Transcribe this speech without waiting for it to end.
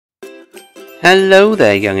Hello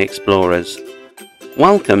there, young explorers.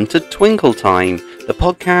 Welcome to Twinkle Time, the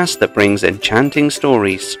podcast that brings enchanting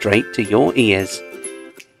stories straight to your ears.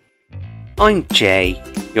 I'm Jay,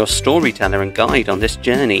 your storyteller and guide on this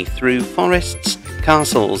journey through forests,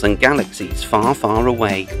 castles and galaxies far, far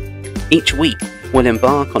away. Each week, we'll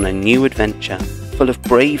embark on a new adventure, full of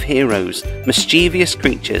brave heroes, mischievous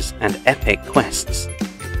creatures and epic quests.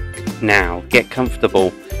 Now, get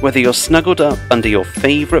comfortable, whether you're snuggled up under your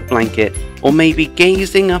favourite blanket or maybe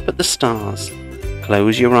gazing up at the stars.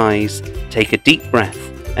 Close your eyes, take a deep breath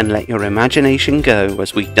and let your imagination go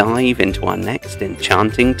as we dive into our next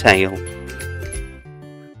enchanting tale.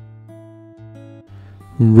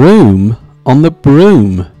 Room on the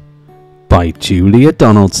Broom by Julia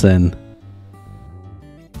Donaldson.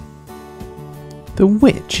 The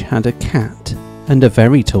witch had a cat and a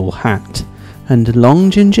very tall hat and long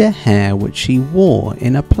ginger hair which she wore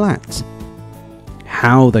in a plait.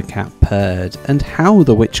 How the cat purred and how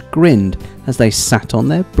the witch grinned as they sat on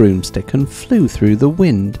their broomstick and flew through the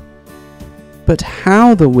wind. But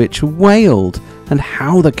how the witch wailed and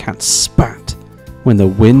how the cat spat when the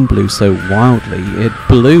wind blew so wildly it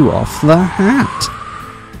blew off the hat.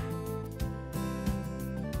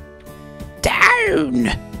 "Down!"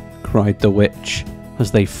 cried the witch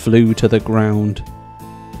as they flew to the ground.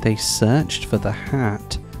 They searched for the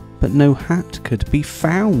hat, but no hat could be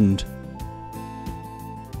found.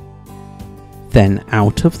 Then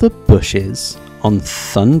out of the bushes, on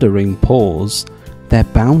thundering paws, there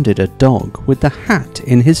bounded a dog with the hat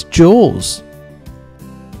in his jaws.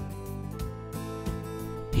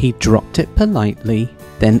 He dropped it politely,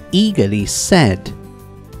 then eagerly said,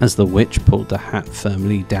 as the witch pulled the hat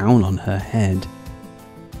firmly down on her head,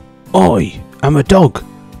 "I am a dog,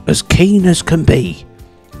 as keen as can be.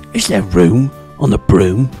 Is there room on the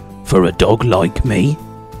broom for a dog like me?"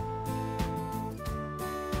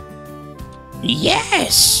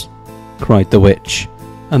 "Yes!" cried the witch,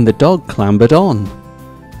 and the dog clambered on.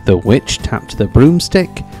 The witch tapped the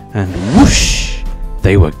broomstick, and whoosh!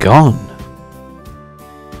 They were gone.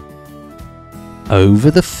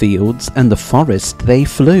 Over the fields and the forest they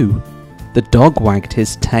flew. The dog wagged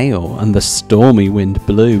his tail, and the stormy wind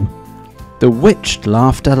blew. The witch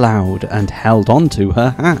laughed aloud and held on to her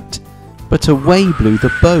hat, but away blew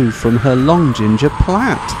the bow from her long ginger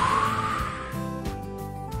plait.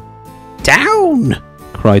 "Down!"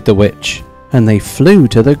 cried the witch, and they flew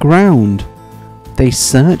to the ground. They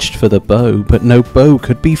searched for the bow, but no bow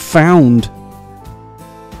could be found.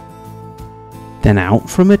 Then out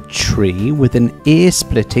from a tree with an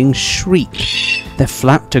ear-splitting shriek, there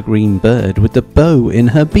flapped a green bird with the bow in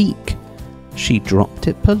her beak. She dropped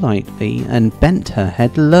it politely and bent her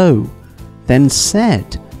head low, then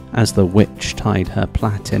said, as the witch tied her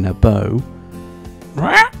plait in a bow,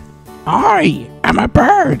 "I am a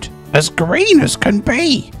bird, as green as can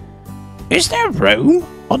be. Is there room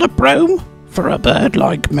on the broom for a bird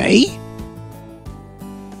like me?"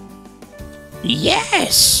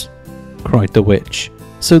 "Yes!" cried the witch,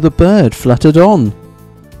 so the bird fluttered on.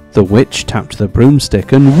 The witch tapped the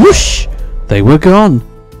broomstick and whoosh! They were gone.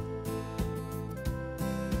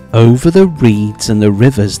 Over the reeds and the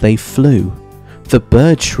rivers they flew. The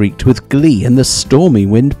bird shrieked with glee and the stormy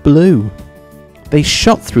wind blew. They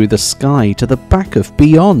shot through the sky to the back of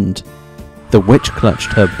beyond. The witch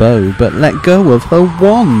clutched her bow but let go of her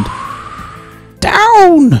wand.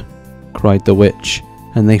 "Down!" cried the witch,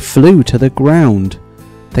 and they flew to the ground.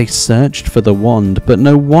 They searched for the wand, but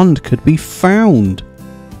no wand could be found.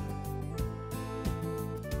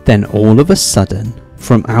 Then all of a sudden,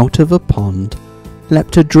 from out of a pond,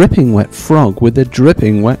 leapt a dripping wet frog with a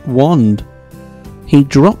dripping wet wand. He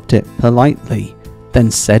dropped it politely, then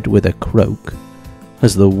said with a croak,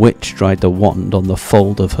 as the witch dried the wand on the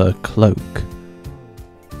fold of her cloak,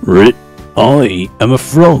 "I am a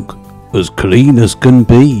frog, as clean as can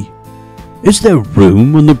be. Is there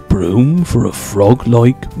room on the broom for a frog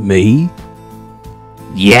like me?"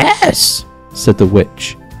 "Yes!" said the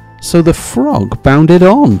witch, so the frog bounded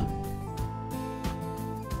on.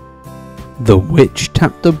 The witch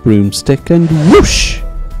tapped the broomstick and whoosh!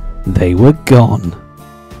 They were gone.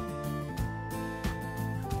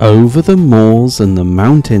 Over the moors and the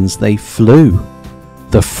mountains they flew.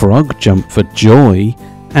 The frog jumped for joy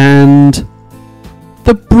and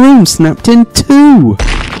the broom snapped in two.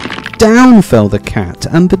 Down fell the cat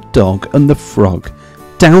and the dog and the frog.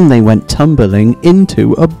 Down they went tumbling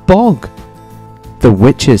into a bog. The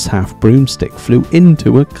witch's half broomstick flew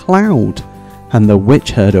into a cloud, and the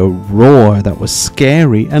witch heard a roar that was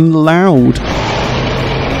scary and loud.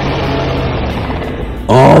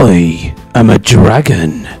 "I am a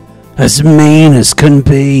dragon, as mean as can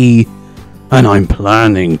be. and I'm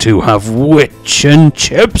planning to have witch and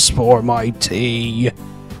chips for my tea."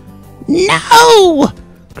 "No!"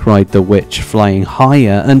 cried the witch, flying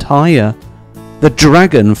higher and higher. The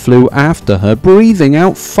dragon flew after her, breathing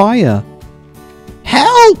out fire.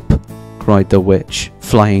 "Help!" cried the witch,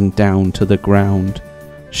 flying down to the ground.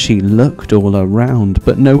 She looked all around,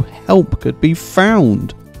 but no help could be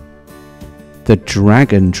found. The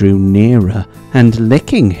dragon drew nearer and,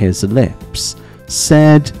 licking his lips,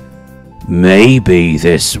 said, "Maybe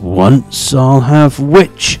this once I'll have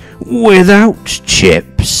witch without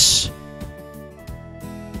chips."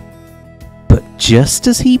 But just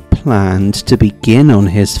as he planned to begin on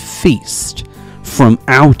his feast, from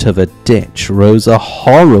out of a ditch rose a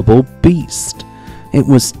horrible beast. It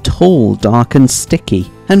was tall, dark and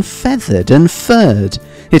sticky, and feathered and furred.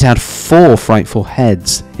 It had 4 frightful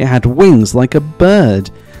heads, it had wings like a bird,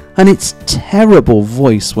 and its terrible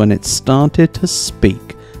voice when it started to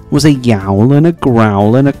speak was a yowl and a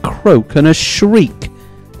growl and a croak and a shriek.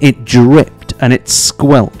 It dripped and it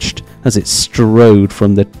squelched as it strode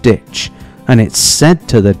from the ditch, and it said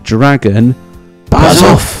to the dragon, "Buzz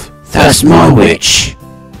off, that's my witch."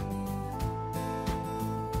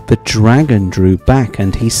 The dragon drew back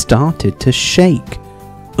and he started to shake.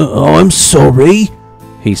 "I'm sorry,"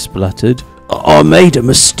 he spluttered. "I made a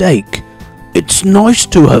mistake. It's nice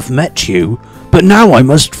to have met you, but now I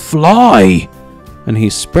must fly." And he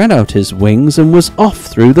spread out his wings and was off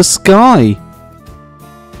through the sky.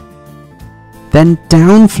 Then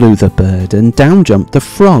down flew the bird and down jumped the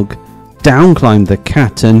frog. Down climbed the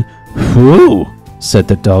cat and "Whew," said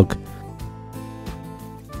the dog.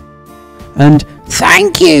 And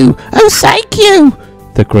 "Thank you, oh thank you,"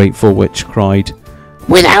 the grateful witch cried.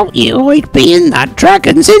 "Without you I'd be in that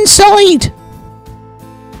dragon's inside."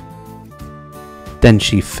 Then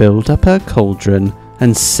she filled up her cauldron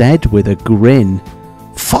and said with a grin,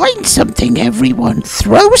 "Find something, everyone,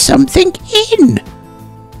 throw something in."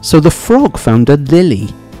 So the frog found a lily,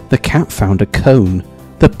 the cat found a cone,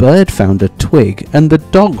 the bird found a twig, and the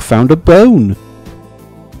dog found a bone.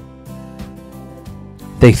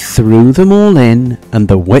 They threw them all in, and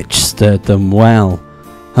the witch stirred them well,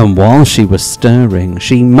 and while she was stirring,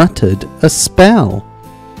 she muttered a spell.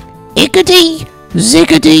 "Iggity,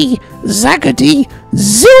 ziggity, zaggity,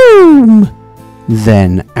 zoom!"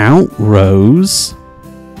 Then out rose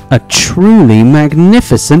a truly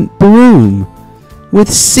magnificent broom,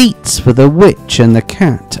 with seats for the witch and the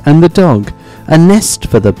cat and the dog, a nest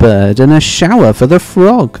for the bird and a shower for the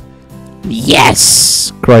frog.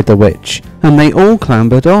 "Yes!" cried the witch, and they all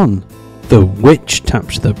clambered on. The witch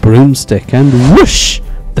tapped the broomstick and whoosh,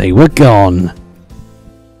 they were gone.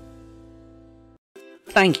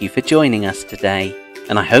 Thank you for joining us today,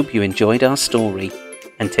 and I hope you enjoyed our story.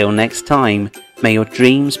 Until next time, may your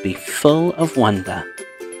dreams be full of wonder.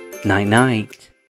 Night night.